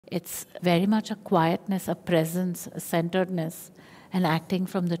It's very much a quietness, a presence, a centeredness, and acting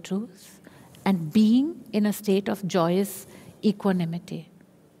from the truth, and being in a state of joyous equanimity.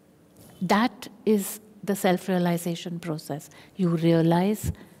 That is the self-realization process. You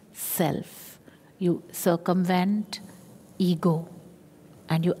realize self. You circumvent ego,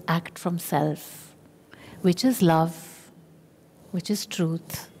 and you act from self, which is love, which is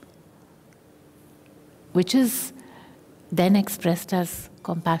truth, which is then expressed as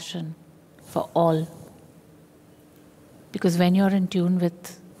compassion for all. Because when you're in tune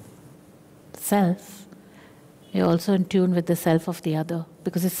with self, you're also in tune with the self of the other,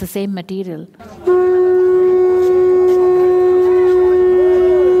 because it's the same material.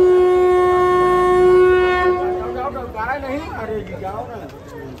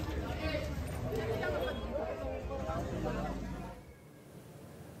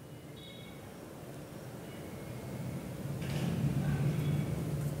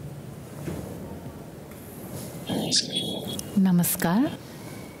 Namaskar.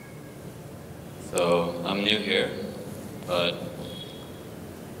 So, I'm new here, but...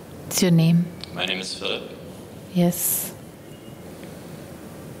 What's your name? My name is Philip. Yes.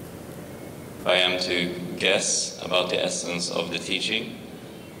 If I am to guess about the essence of the teaching,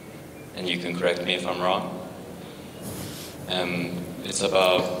 and you can correct me if I'm wrong, it's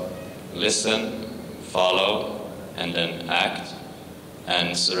about listen, follow, and then act,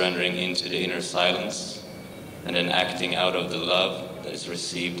 and surrendering into the inner silence, and then acting out of the love that is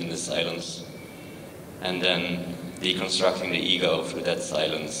received in the silence, and then deconstructing the ego through that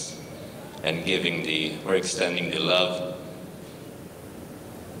silence, and giving or extending the love,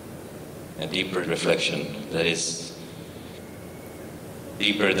 a deeper reflection that is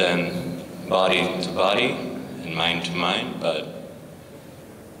deeper than body to body and mind to mind, but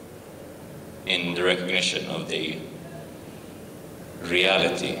in the recognition of the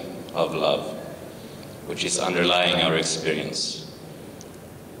reality of love, which is underlying our experience.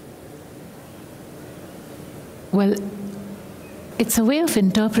 Well, it's a way of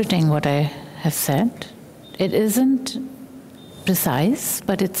interpreting what I have said. It isn't precise,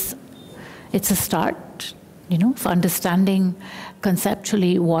 but it's a start, of understanding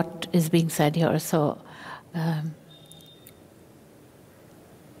conceptually what is being said here. So,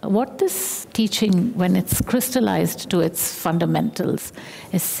 what this teaching, when it's crystallized to its fundamentals,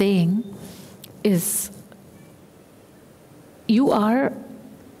 is saying is, you are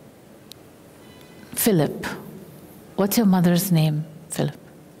Philip. What's your mother's name, Philip?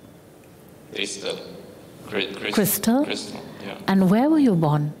 Crystal. Crystal? Crystal, yeah. And where were you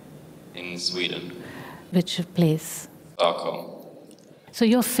born? In Sweden. Which place? Stockholm. So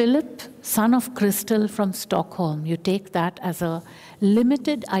you're Philip, son of Crystal from Stockholm. You take that as a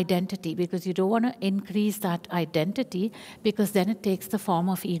limited identity because you don't want to increase that identity, because then it takes the form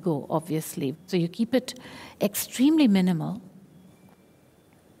of ego, obviously. So you keep it extremely minimal.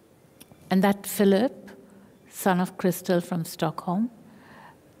 And that Philip, son of Crystal from Stockholm,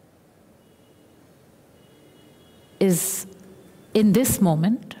 is in this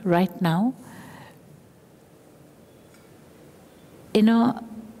moment, right now, in a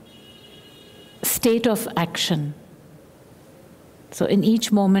state of action. So in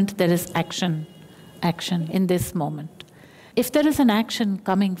each moment there is action in this moment. If there is an action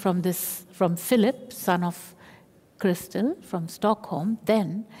coming from Philip, son of Crystal from Stockholm,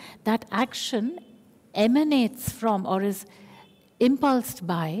 then that action emanates from or is impulsed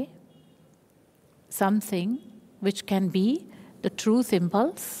by something which can be the truth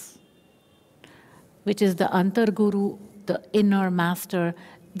impulse, which is the Antarguru, the inner master,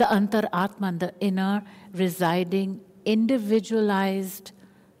 the Antaratman, the inner residing, individualized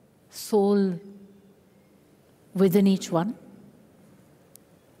soul within each one.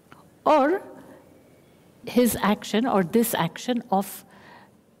 Or his action, or this action of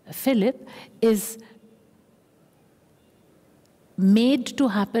Philip, is made to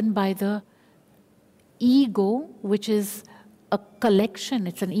happen by the ego, which is a collection,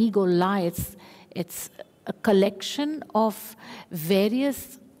 it's an ego lie, it's a collection of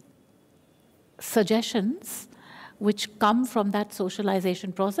various suggestions which come from that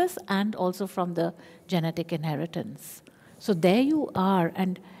socialization process and also from the genetic inheritance. So there you are,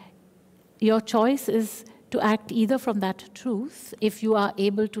 and your choice is to act either from that truth, if you are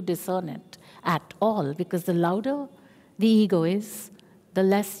able to discern it at all, because the louder the ego is, the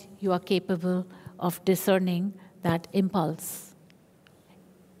less you are capable of discerning that impulse.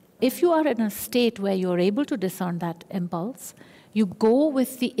 If you are in a state where you are able to discern that impulse, you go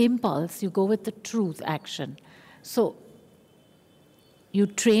with the impulse, you go with the truth action. So you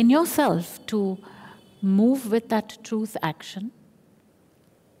train yourself to move with that truth action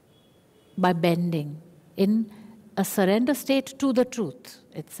by bending in a surrender state to the truth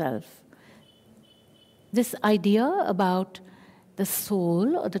itself. This idea about the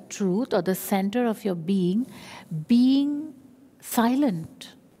soul or the truth or the center of your being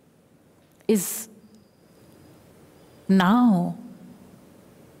silent is now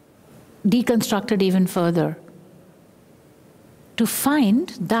deconstructed even further to find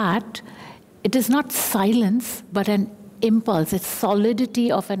that it is not silence but an impulse. It's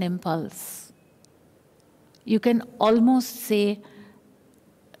solidity of an impulse. You can almost say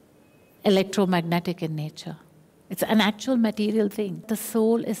electromagnetic in nature. It's an actual material thing. The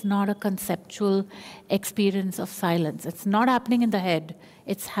soul is not a conceptual experience of silence. It's not happening in the head.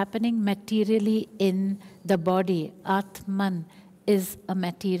 It's happening materially in the body. Atman is a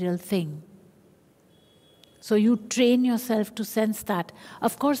material thing. So you train yourself to sense that.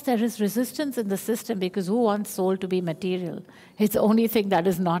 Of course, there is resistance in the system because who wants soul to be material? It's the only thing that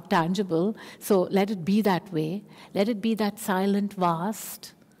is not tangible. So let it be that way. Let it be that silent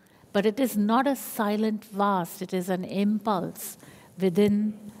vast. But it is not a silent vast. It is an impulse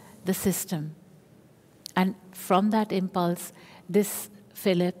within the system. And from that impulse, this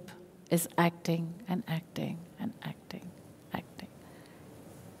Philip is acting and acting and acting, acting.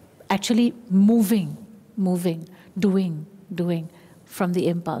 Actually moving, doing from the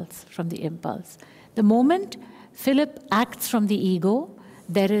impulse, The moment Philip acts from the ego,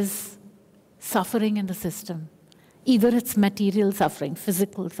 there is suffering in the system. Either it's material suffering,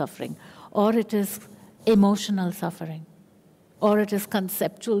 physical suffering, or it is emotional suffering, or it is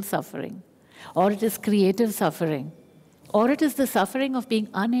conceptual suffering, or it is creative suffering, or it is the suffering of being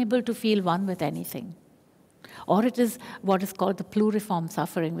unable to feel one with anything, or it is what is called the pluriform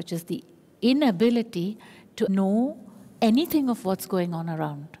suffering, which is the inability to know anything of what's going on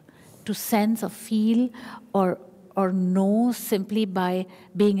around, to sense or feel or know simply by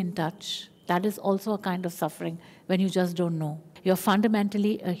being in touch. That is also a kind of suffering when you just don't know. You're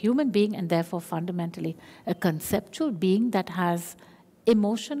fundamentally a human being and therefore fundamentally a conceptual being that has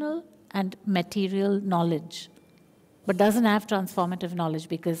emotional and material knowledge, but doesn't have transformative knowledge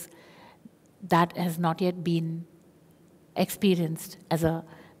because that has not yet been experienced as a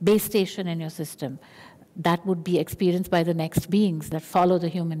base station in your system. That would be experienced by the next beings that follow the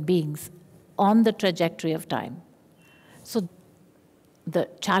human beings on the trajectory of time. So the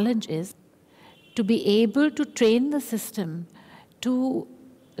challenge is to be able to train the system to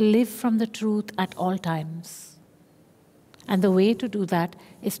live from the truth at all times. And the way to do that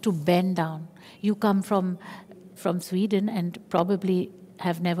is to bend down. You come from Sweden and probably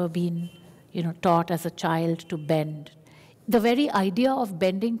have never been, taught as a child to bend. The very idea of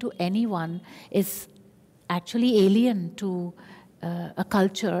bending to anyone is actually alien to a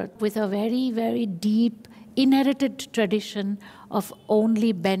culture with a very, very deep inherited tradition of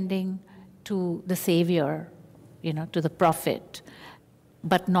only bending to the savior, to the prophet,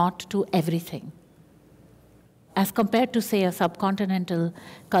 but not to everything. As compared to, say, a subcontinental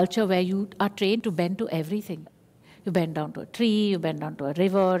culture where you are trained to bend to everything. You bend down to a tree, you bend down to a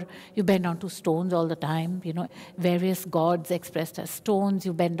river, you bend down to stones all the time, various gods expressed as stones.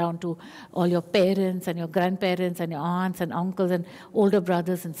 You bend down to all your parents and your grandparents and your aunts and uncles and older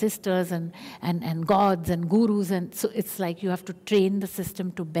brothers and sisters and gods and gurus. And so it's like you have to train the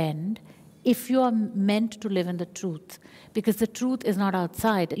system to bend if you are meant to live in the truth. Because the truth is not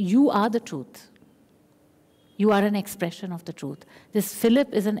outside. You are the truth. You are an expression of the truth. This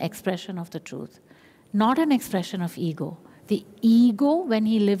Philip is an expression of the truth. Not an expression of ego. The ego, when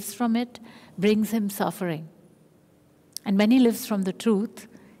he lives from it, brings him suffering. And when he lives from the truth,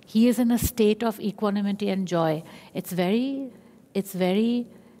 he is in a state of equanimity and joy. It's very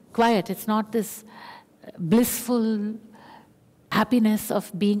quiet. It's not this blissful happiness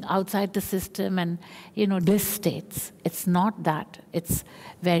of being outside the system and, bliss states. It's not that. It's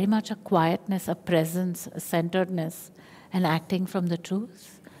very much a quietness, a presence, a centeredness, and acting from the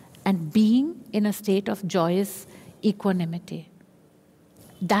truth. And being in a state of joyous equanimity.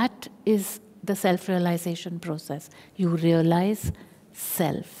 That is the self-realization process. You realize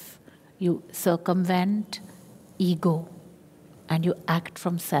self. You circumvent ego. And you act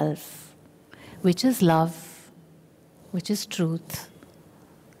from self, which is love, which is truth,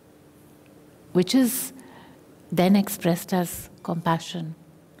 which is then expressed as compassion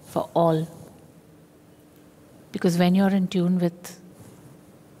for all. Because when you're in tune with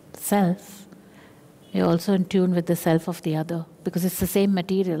self, you're also in tune with the self of the other, because it's the same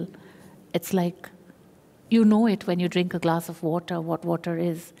material. It's like, it when you drink a glass of water, what water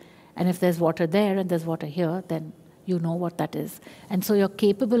is. And if there's water there and there's water here, then you know what that is. And so you're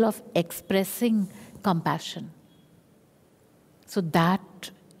capable of expressing compassion. So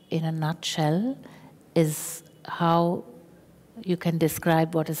that in a nutshell, is how you can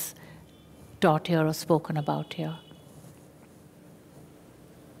describe what is taught here or spoken about here.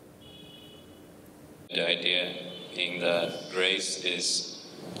 The idea being that grace is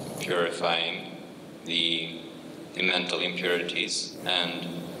purifying the mental impurities, and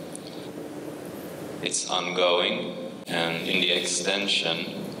it's ongoing, and in the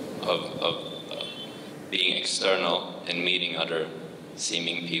extension of being external and meeting other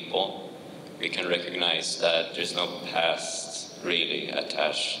seeming people, we can recognize that there's no past really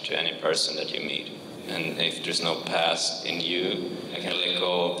attached to any person that you meet. And if there's no past in you, I can let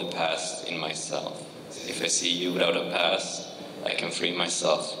go of the past in myself. If I see you without a past, I can free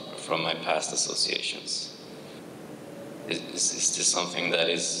myself from my past associations. Is this something that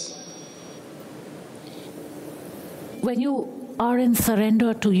is... When you are in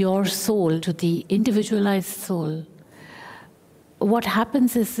surrender to your soul, to the individualized soul, what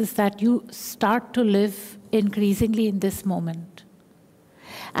happens is that you start to live increasingly in this moment.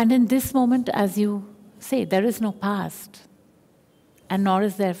 And in this moment, as you say, there is no past, and nor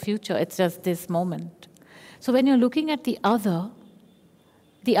is there future. It's just this moment. So when you're looking at the other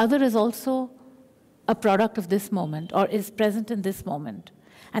is also a product of this moment, or is present in this moment,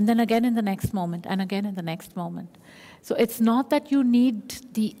 and then again in the next moment, and again in the next moment. So it's not that you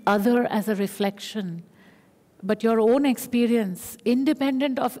need the other as a reflection, but your own experience,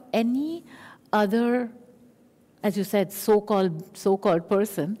 independent of any other, as you said, so-called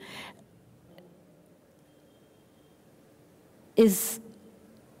person, is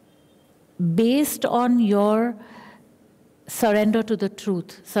based on your surrender to the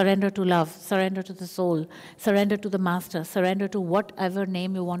truth, surrender to love, surrender to the soul, surrender to the master, surrender to whatever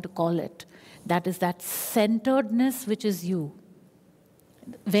name you want to call it. That is that centeredness which is you.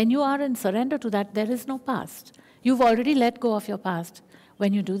 When you are in surrender to that, there is no past. You've already let go of your past.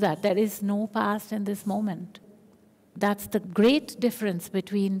 When you do that, there is no past in this moment. That's the great difference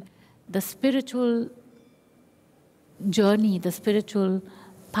between the spiritual journey, the spiritual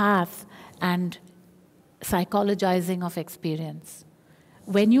path, and psychologizing of experience.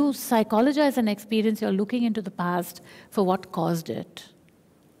 When you psychologize an experience, you're looking into the past for what caused it.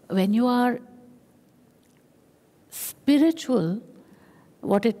 When you are spiritual,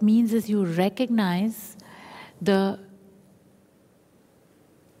 what it means is you recognize the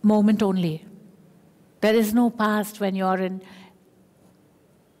moment only. There is no past when you are in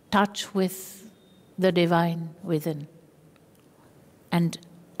touch with the divine within. And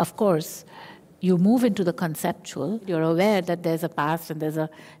of course, you move into the conceptual. You're aware that there's a past and there's a,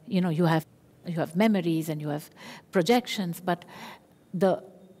 you have memories and you have projections, but the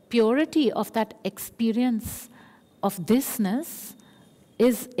purity of that experience of thisness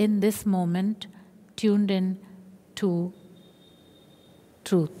is in this moment tuned in to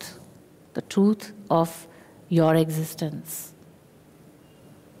truth, the truth of your existence.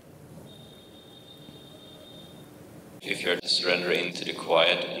 If you're surrendering to the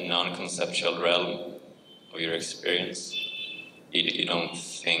quiet and non-conceptual realm of your experience, you don't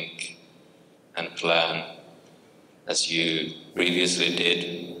think and plan as you previously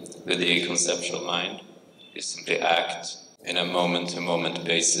did with the conceptual mind. You simply act in a moment-to-moment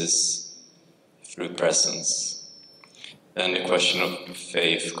basis through presence. Then the question of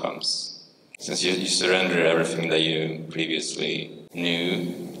faith comes. Since you surrender everything that you previously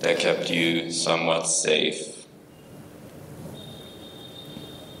knew that kept you somewhat safe,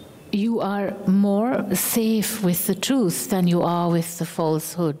 you are more safe with the truth than you are with the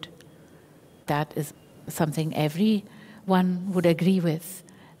falsehood. That is something everyone would agree with.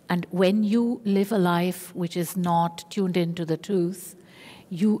 And when you live a life which is not tuned into the truth,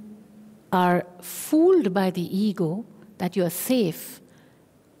 you are fooled by the ego that you are safe,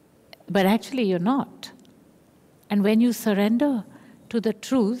 but actually you're not. And when you surrender to the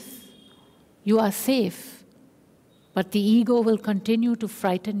truth, you are safe. But the ego will continue to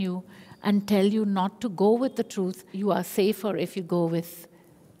frighten you and tell you not to go with the truth. You are safer if you go with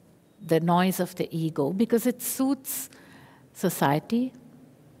the noise of the ego, because it suits society,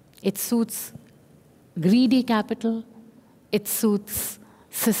 it suits greedy capital, it suits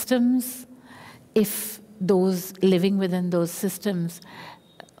systems, if those living within those systems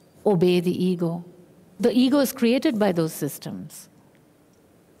obey the ego. The ego is created by those systems.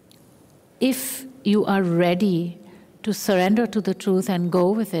 If you are ready to surrender to the truth and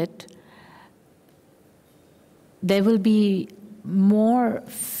go with it, there will be more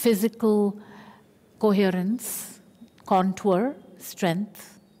physical coherence, contour,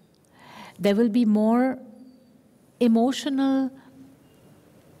 strength. There will be more emotional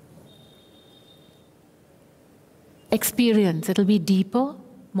experience. It'll be deeper,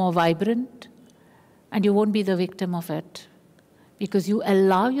 more vibrant, and you won't be the victim of it, because you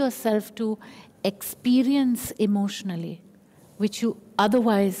allow yourself to experience emotionally, which you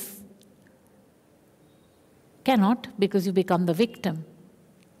otherwise cannot, because you become the victim.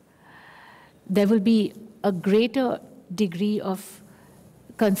 There will be a greater degree of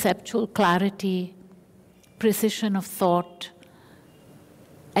conceptual clarity, precision of thought,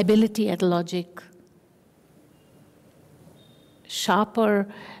 ability at logic, sharper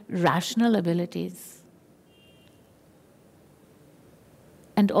rational abilities,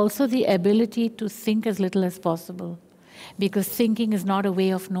 and also the ability to think as little as possible, because thinking is not a way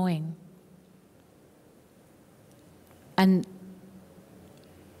of knowing. And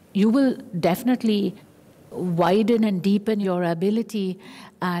you will definitely widen and deepen your ability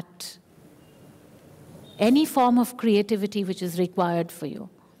at any form of creativity which is required for you,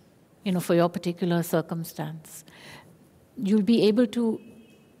 for your particular circumstance. You'll be able to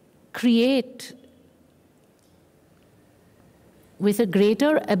create with a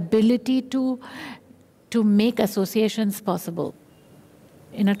greater ability to make associations possible,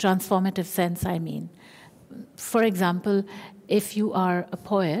 in a transformative sense, I mean. For example, if you are a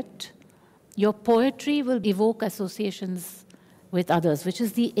poet, your poetry will evoke associations with others, which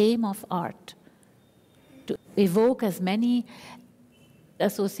is the aim of art, to evoke as many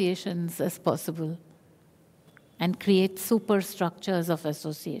associations as possible and create superstructures of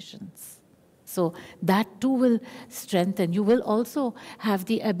associations. So that too will strengthen. You will also have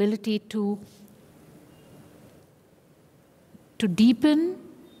the ability to deepen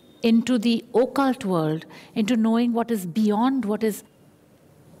into the occult world, into knowing what is beyond what is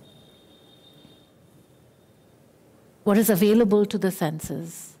available to the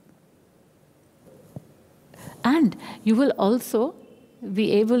senses. And you will also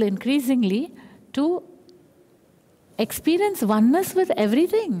be able increasingly to experience oneness with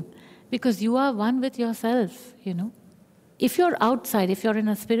everything, because you are one with yourself, If you're outside, if you're in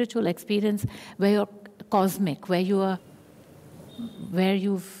a spiritual experience where you're cosmic, where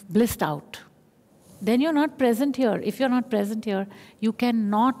you've blissed out, then you're not present here. If you're not present here, you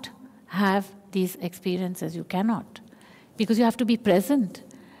cannot have these experiences. You cannot. Because you have to be present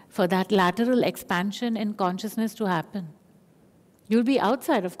for that lateral expansion in consciousness to happen. You'll be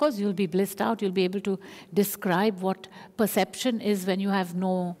outside, of course, you'll be blissed out. You'll be able to describe what perception is when you have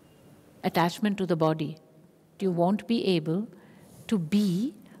no attachment to the body. You won't be able to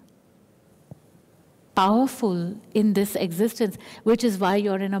be powerful in this existence, which is why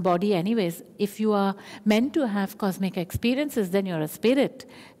you're in a body anyways. If you are meant to have cosmic experiences, then you're a spirit.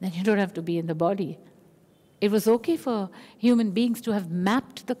 Then you don't have to be in the body. It was okay for human beings to have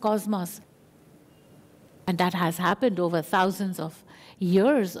mapped the cosmos. And that has happened over thousands of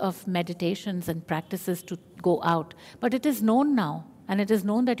years of meditations and practices to go out. But it is known now, and it is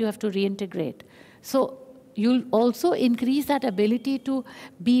known that you have to reintegrate. So you'll also increase that ability to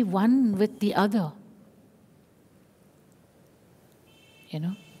be one with the other.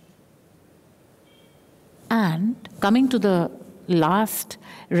 And coming to the last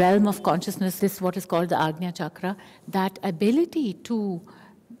realm of consciousness, this is what is called the Ajna Chakra, that ability to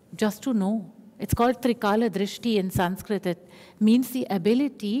just to know. It's called Trikala Drishti in Sanskrit. It means the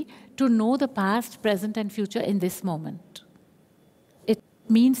ability to know the past, present, and future in this moment. It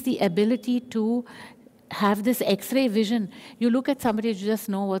means the ability to have this X-ray vision. You look at somebody, you just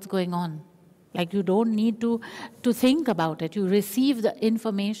know what's going on. Like you don't need to think about it. You receive the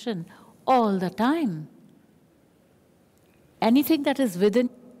information all the time. Anything that is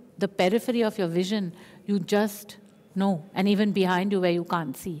within the periphery of your vision, you just know, and even behind you where you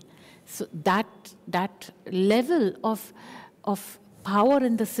can't see. So that level of power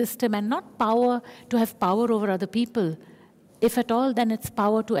in the system, and not power to have power over other people. If at all, then it's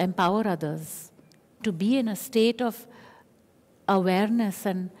power to empower others, to be in a state of awareness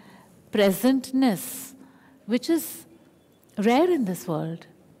and presentness, which is rare in this world,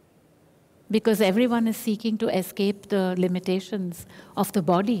 because everyone is seeking to escape the limitations of the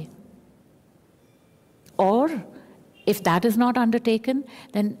body. Or, if that is not undertaken,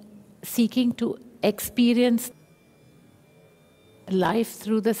 then seeking to experience life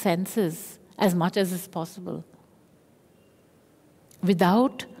through the senses as much as is possible,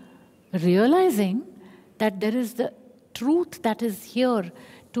 without realizing that there is the truth that is here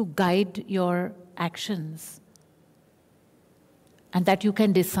to guide your actions, and that you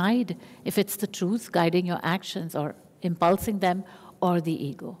can decide if it's the truth guiding your actions or impulsing them, or the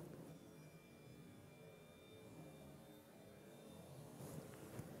ego.